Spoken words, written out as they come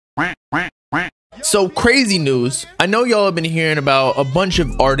So crazy news. I know y'all have been hearing about a bunch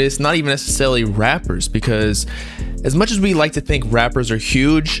of artists, not even necessarily rappers, because as much as we like to think rappers are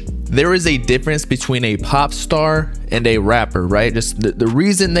huge, there is a difference between a pop star and a rapper, right? Just the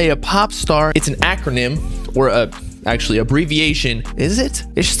reason they a pop star, it's an acronym or actually abbreviation. Is it?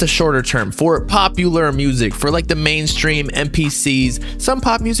 It's just a shorter term for popular music, for like the mainstream NPCs. Some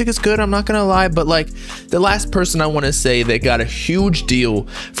pop music is good, I'm not gonna lie, but like the last person I want to say that got a huge deal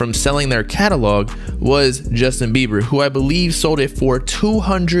from selling their catalog was Justin Bieber, who I believe sold it for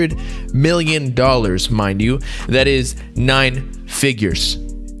 $200 million, mind you. That is 9 figures.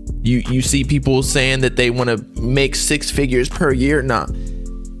 You see people saying that they want to make 6 figures per year. Nah,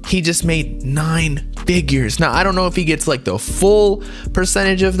 he just made 9 figures. Now, I don't know if he gets like the full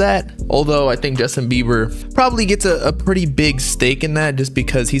percentage of that, although I think Justin Bieber probably gets a pretty big stake in that, just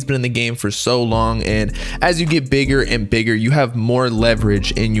because he's been in the game for so long. And as you get bigger and bigger, you have more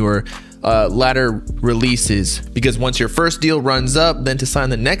leverage in your latter releases, because once your first deal runs up, then to sign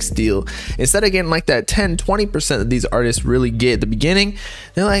the next deal, instead of getting like that 10-20% that these artists really get at the beginning,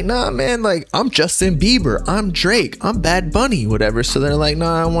 they're like, nah man, like I'm Justin Bieber, I'm Drake, I'm Bad Bunny, whatever. So they're like,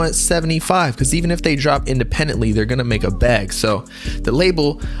 nah, I want 75, because even if they drop independently, they're gonna make a bag. So the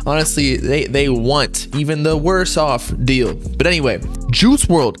label, honestly, they want even the worse off deal. But anyway, Juice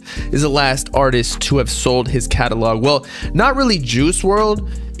WRLD is the last artist to have sold his catalog. Well, not really Juice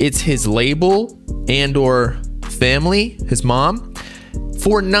WRLD, it's his label and or family, his mom,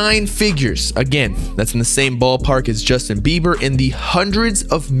 for 9 figures. Again, that's in the same ballpark as Justin Bieber, in the hundreds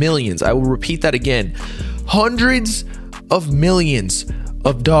of millions. I will repeat that again, hundreds of millions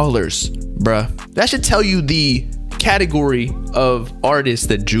of dollars, bruh. That should tell you the category of artist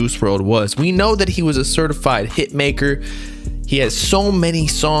that Juice WRLD was. We know that he was a certified hit maker. He has so many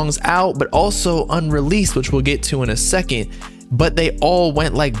songs out, but also unreleased, which we'll get to in a second. But they all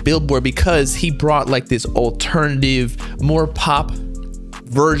went like Billboard because he brought like this alternative, more pop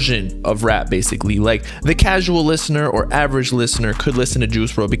version of rap, basically. Like the casual listener or average listener could listen to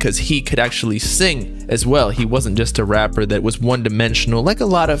Juice WRLD because he could actually sing as well. He wasn't just a rapper that was one-dimensional like a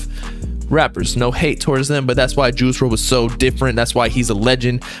lot of rappers. No hate towards them, but that's why Juice WRLD was so different. That's why he's a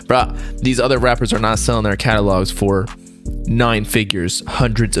legend. Bro, these other rappers are not selling their catalogs for 9 figures,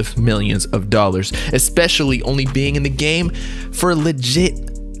 hundreds of millions of dollars, especially only being in the game for legit,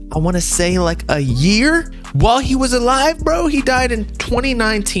 I want to say like a year while he was alive, bro. He died in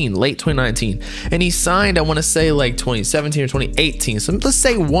 2019, late 2019, and he signed, I want to say like 2017 or 2018. So let's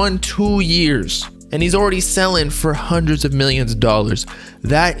say 1-2 years, and he's already selling for hundreds of millions of dollars.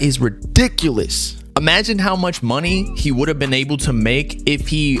 That is ridiculous. Imagine how much money he would have been able to make if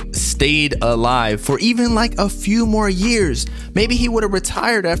he stayed alive for even like a few more years. Maybe he would have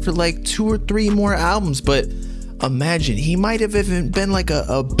retired after like 2 or 3 more albums, but imagine, he might have even been like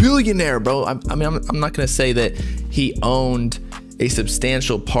a billionaire, bro. I mean, I'm not gonna say that he owned a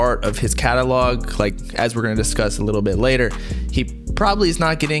substantial part of his catalog, like as we're gonna discuss a little bit later. He probably is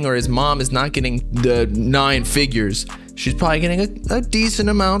not getting, or his mom is not getting the 9 figures. She's probably getting a decent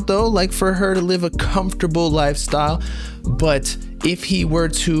amount though, like for her to live a comfortable lifestyle. But if he were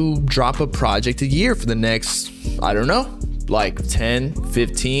to drop a project a year for the next, I don't know, like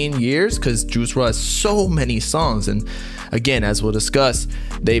 10-15 years, because Juice WRLD has so many songs, and again, as we'll discuss,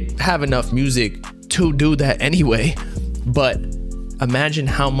 they have enough music to do that anyway. But imagine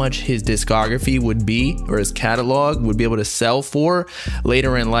how much his discography would be, or his catalog would be able to sell for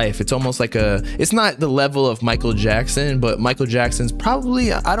later in life. It's almost like it's not the level of Michael Jackson, but Michael Jackson's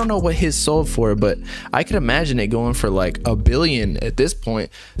probably, I don't know what his sold for, but I could imagine it going for like $1 billion at this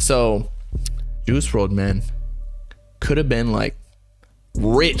point. So Juice WRLD, man, could have been like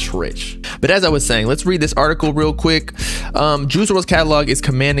rich. But as I was saying, let's read this article real quick. Juice WRLD's catalog is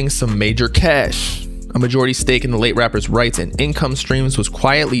commanding some major cash. A majority stake in the late rapper's rights and income streams was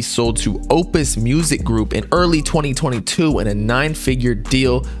quietly sold to Opus Music Group in early 2022 in a 9-figure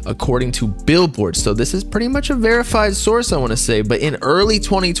deal, according to Billboard. So this is pretty much a verified source, I want to say, but in early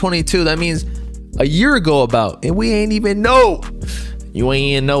 2022, that means a year ago about, and we ain't even know. You ain't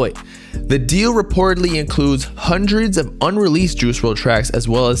even know it. The deal reportedly includes hundreds of unreleased Juice WRLD tracks, as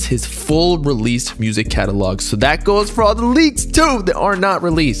well as his full released music catalog. So that goes for all the leaks too that are not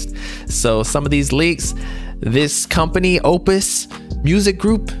released. So some of these leaks, this company, Opus Music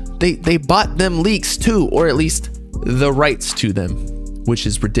Group, they bought them leaks too, or at least the rights to them, which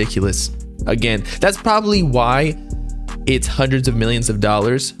is ridiculous. Again, that's probably why it's hundreds of millions of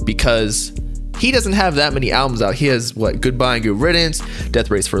dollars, because he doesn't have that many albums out. He has what? Goodbye and Good Riddance,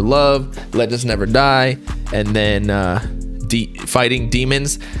 Death Race for Love, Let Us Never Die, and then Fighting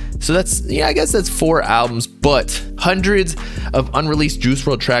Demons. So that's, yeah, I guess that's 4 albums, but hundreds of unreleased Juice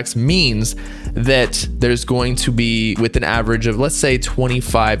WRLD tracks means that there's going to be, with an average of, let's say,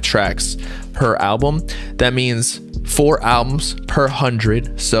 25 tracks per album. That means 4 albums per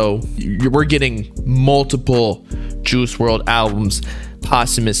 100. So we're getting multiple Juice WRLD albums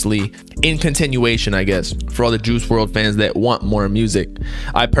posthumously in continuation, I guess, for all the Juice WRLD fans that want more music.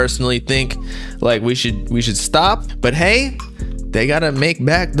 I personally think like we should stop, but hey, they gotta make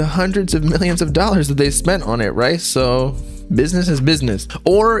back the hundreds of millions of dollars that they spent on it, right? So business is business.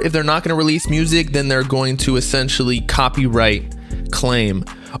 Or if they're not going to release music, then they're going to essentially copyright claim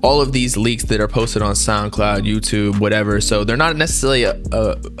all of these leaks that are posted on SoundCloud, YouTube, whatever. So they're not necessarily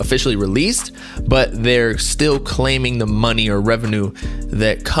officially released, but they're still claiming the money or revenue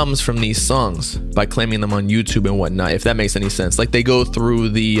that comes from these songs by claiming them on YouTube and whatnot, if that makes any sense. Like they go through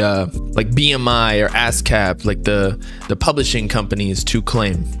the like BMI or ASCAP, like the publishing companies, to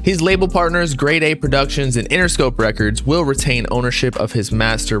claim. His label partners, Grade A Productions and Interscope Records, will retain ownership of his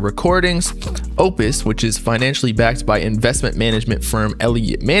master recordings. Opus, which is financially backed by investment management firm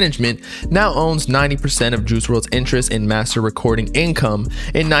Elliott Management, now owns 90% of Juice WRLD's interest in master recording income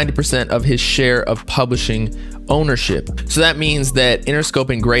and 90% of his share of publishing ownership. So that means that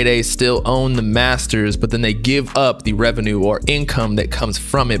Interscope and Grade A still own the masters, but then they give up the revenue or income that comes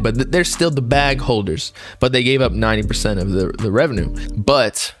from it. But they're still the bag holders, but they gave up 90% of the revenue.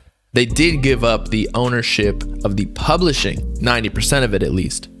 But they did give up the ownership of the publishing, 90% of it at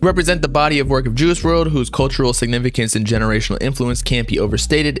least. To represent the body of work of Juice WRLD, whose cultural significance and generational influence can't be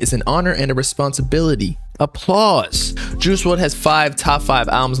overstated, is an honor and a responsibility. Applause. Juice WRLD has 5 top 5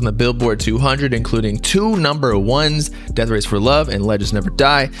 albums on the Billboard 200, including 2 number 1s, Death Race for Love and Legends Never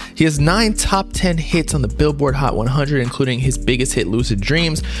Die. He has 9 top 10 hits on the Billboard Hot 100, including his biggest hit, Lucid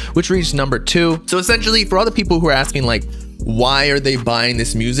Dreams, which reached number 2. So essentially, for all the people who are asking, like, why are they buying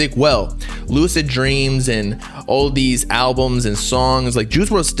this music? Well, Lucid Dreams and all these albums and songs, like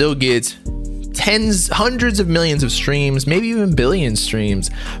Juice WRLD still gets tens, hundreds of millions of streams, maybe even billion streams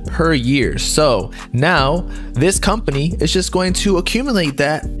per year. So now this company is just going to accumulate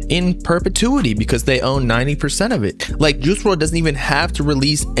that in perpetuity because they own 90% of it. Like Juice WRLD doesn't even have to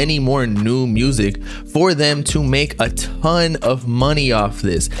release any more new music for them to make a ton of money off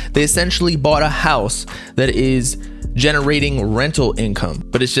this. They essentially bought a house that is generating rental income,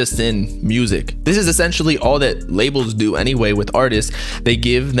 but it's just in music. This is essentially all that labels do anyway with artists. They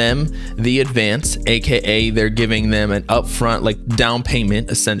give them the advance, aka they're giving them an upfront, like, down payment.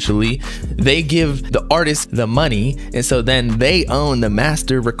 Essentially they give the artist the money, and so then they own the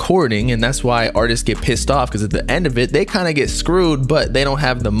master recording, and that's why artists get pissed off, because at the end of it they kind of get screwed, but they don't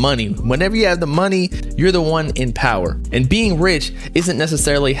have the money. Whenever you have the money, you're the one in power. And being rich isn't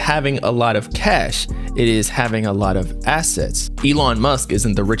necessarily having a lot of cash, it is having a lot of assets. Elon Musk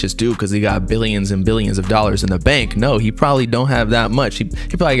isn't the richest dude because he got billions and billions of dollars in the bank. No, he probably don't have that much. He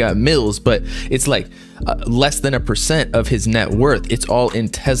probably got mills, but it's like less than 1% of his net worth. It's all in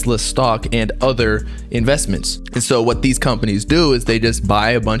Tesla stock and other investments. And so what these companies do is they just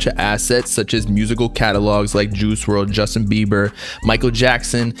buy a bunch of assets, such as musical catalogs like Juice WRLD, Justin Bieber, Michael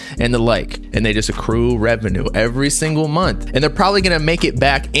Jackson, and the like, and they just accrue revenue every single month. And they're probably gonna make it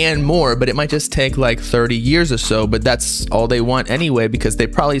back and more, but it might just take like 30 years or so, but that's all they want anyway, because they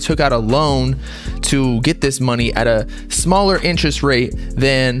probably took out a loan to get this money at a smaller interest rate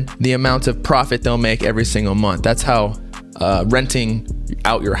than the amount of profit they'll make every single month. That's how renting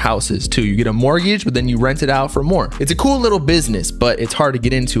out your houses too. You get a mortgage, but then you rent it out for more. It's a cool little business, but it's hard to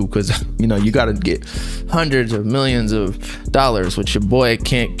get into because, you know, you got to get hundreds of millions of dollars, which your boy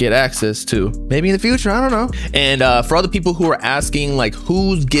can't get access to. Maybe in the future, I don't know. And for all the people who are asking, like,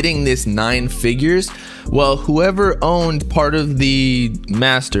 who's getting this 9 figures? Well, whoever owned part of the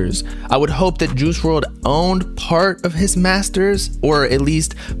masters. I would hope that Juice WRLD owned part of his masters, or at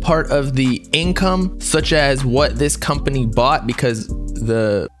least part of the income, such as what this company bought, because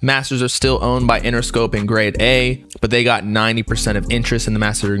the masters are still owned by Interscope and Grade A, but they got 90% of interest in the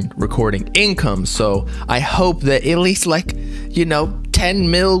master recording income. So I hope that at least, like, you know,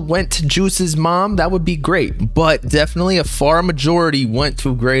 10 mil went to Juice's mom. That would be great, but definitely a far majority went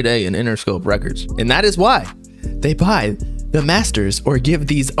to Grade A and Interscope Records. And that is why they buy the masters or give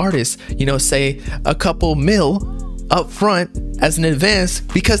these artists, you know, say a couple mil up front as an advance,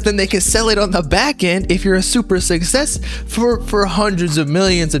 because then they can sell it on the back end if you're a super success for hundreds of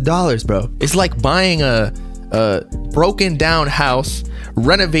millions of dollars, bro. It's like buying a broken down house,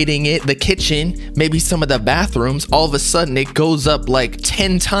 renovating it, the kitchen, maybe some of the bathrooms, all of a sudden it goes up like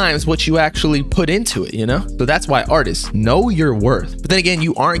 10 times what you actually put into it, you know? So that's why artists know your worth. But then again,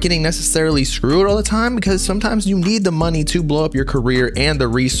 you aren't getting necessarily screwed all the time, because sometimes you need the money to blow up your career and the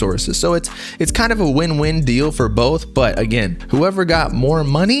resources. So it's kind of a win-win deal for both. But again, whoever got more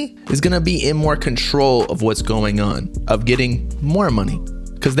money is gonna be in more control of what's going on, of getting more money,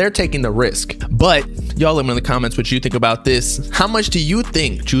 because they're taking the risk. But y'all let me know in the comments what you think about this. How much do you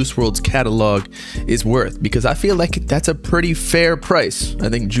think Juice WRLD's catalog is worth? Because I feel like that's a pretty fair price. I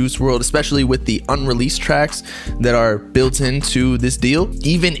think Juice WRLD, especially with the unreleased tracks that are built into this deal,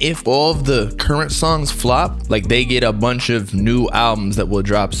 even if all of the current songs flop, like they get a bunch of new albums that will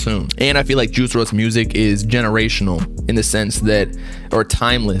drop soon. And I feel like Juice WRLD's music is generational in the sense that, or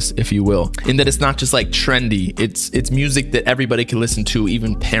timeless, if you will, in that it's not just like trendy. It's music that everybody can listen to,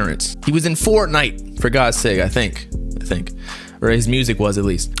 even parents. He was in Fortnite, for God's sake, I think, or his music was at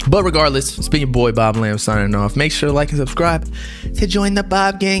least. But regardless, it's been your boy Bob Lamb signing off. Make sure to like and subscribe to join the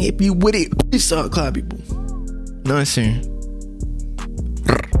Bob gang if you with it. Peace out, club people. No, sir.